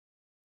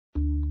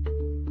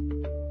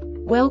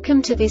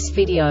Welcome to this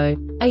video.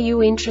 Are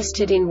you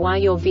interested in why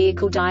your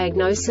vehicle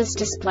diagnosis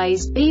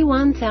displays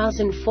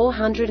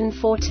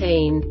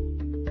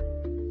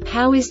B1414?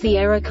 How is the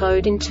error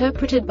code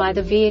interpreted by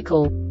the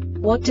vehicle?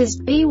 What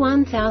does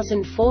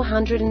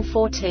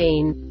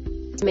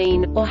B1414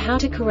 mean, or how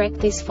to correct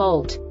this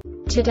fault?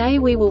 Today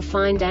we will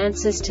find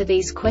answers to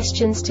these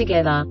questions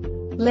together.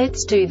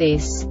 Let's do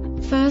this.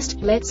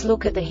 First, let's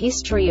look at the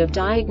history of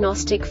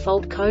diagnostic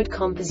fault code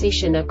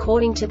composition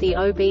according to the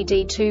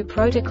OBD2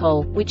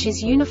 protocol, which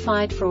is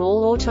unified for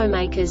all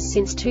automakers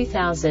since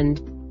 2000.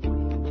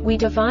 We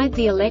divide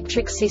the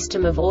electric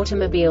system of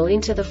automobile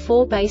into the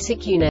four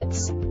basic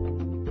units: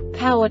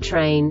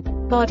 powertrain,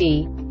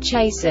 body,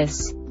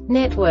 chassis,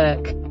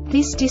 network.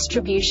 This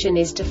distribution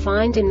is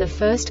defined in the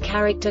first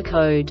character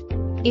code.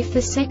 If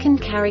the second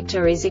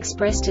character is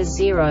expressed as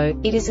 0,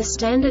 it is a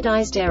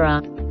standardized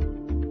error.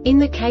 In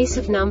the case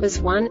of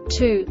numbers 1,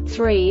 2,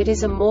 3, it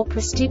is a more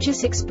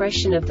prestigious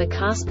expression of the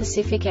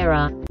car-specific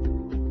error.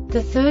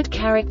 The third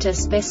character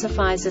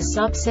specifies a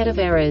subset of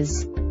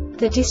errors.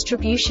 The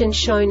distribution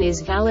shown is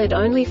valid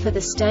only for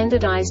the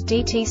standardized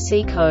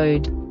DTC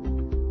code.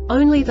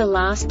 Only the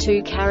last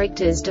two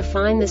characters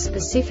define the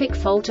specific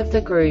fault of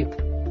the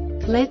group.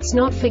 Let's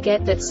not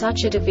forget that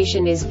such a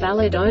division is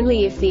valid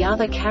only if the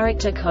other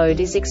character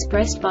code is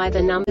expressed by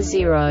the number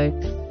 0.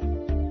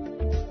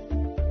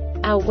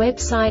 Our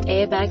website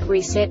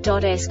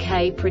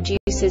airbagreset.sk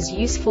produces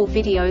useful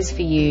videos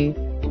for you.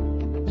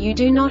 You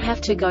do not have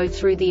to go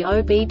through the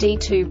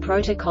OBD2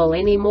 protocol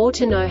anymore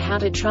to know how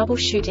to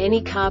troubleshoot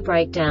any car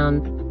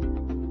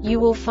breakdown. You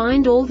will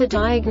find all the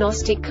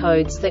diagnostic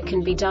codes that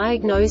can be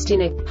diagnosed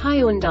in a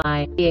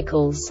Hyundai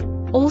vehicles.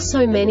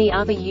 Also many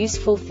other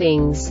useful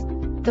things.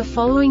 The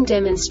following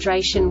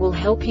demonstration will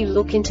help you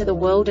look into the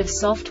world of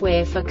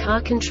software for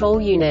car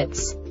control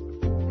units.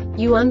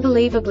 You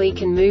unbelievably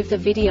can move the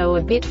video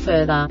a bit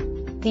further.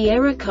 The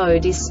error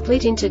code is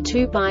split into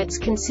 2 bytes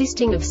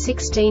consisting of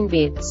 16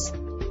 bits.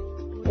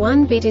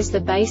 1 bit is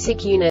the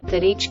basic unit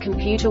that each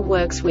computer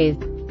works with.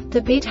 The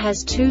bit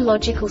has 2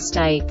 logical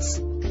states: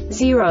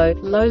 0,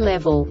 low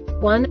level,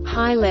 1,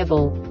 high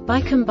level.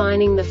 By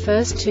combining the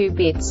first 2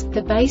 bits,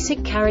 the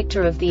basic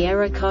character of the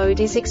error code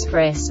is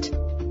expressed.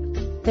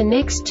 The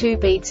next 2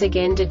 bits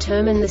again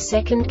determine the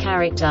second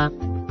character.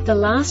 The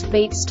last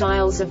beat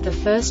styles of the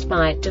first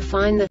byte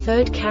define the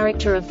third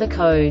character of the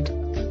code.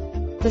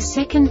 The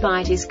second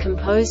byte is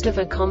composed of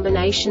a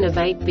combination of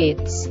 8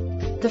 bits.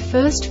 The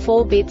first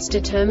 4 bits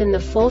determine the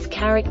fourth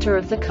character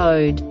of the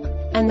code.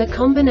 And the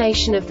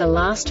combination of the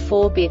last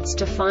 4 bits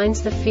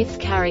defines the fifth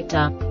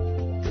character.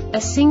 A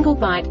single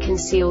byte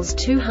conceals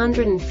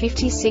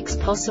 256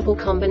 possible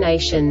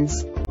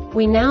combinations.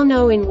 We now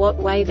know in what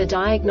way the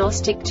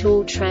diagnostic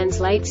tool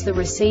translates the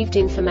received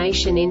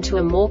information into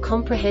a more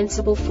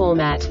comprehensible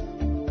format.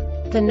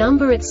 The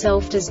number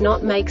itself does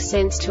not make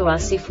sense to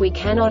us if we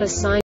cannot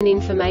assign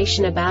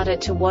information about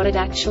it to what it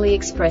actually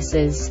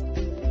expresses.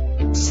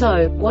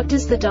 So, what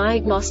does the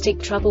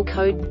diagnostic trouble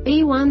code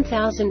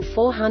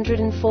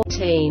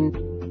B1414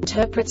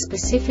 interpret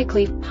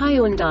specifically for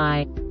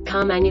Hyundai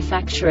car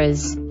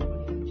manufacturers?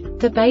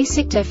 The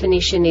basic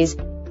definition is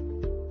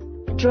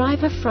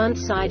driver front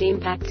side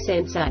impact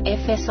sensor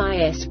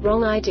FSIS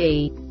wrong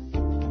ID.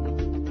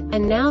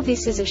 And now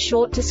this is a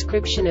short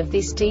description of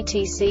this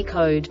DTC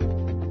code.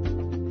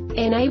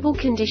 Enable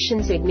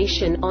conditions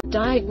ignition on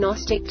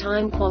diagnostic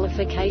time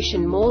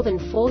qualification more than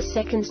 4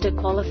 seconds,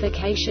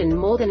 de-qualification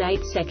more than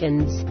 8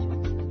 seconds.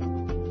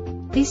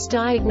 This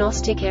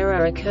diagnostic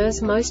error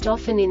occurs most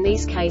often in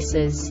these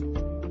cases: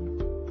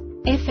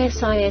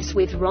 FSIS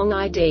with wrong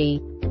ID,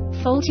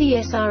 faulty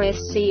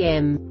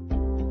s.r.o.the.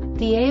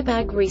 The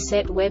Airbag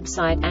Reset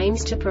website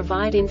aims to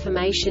provide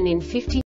information in 50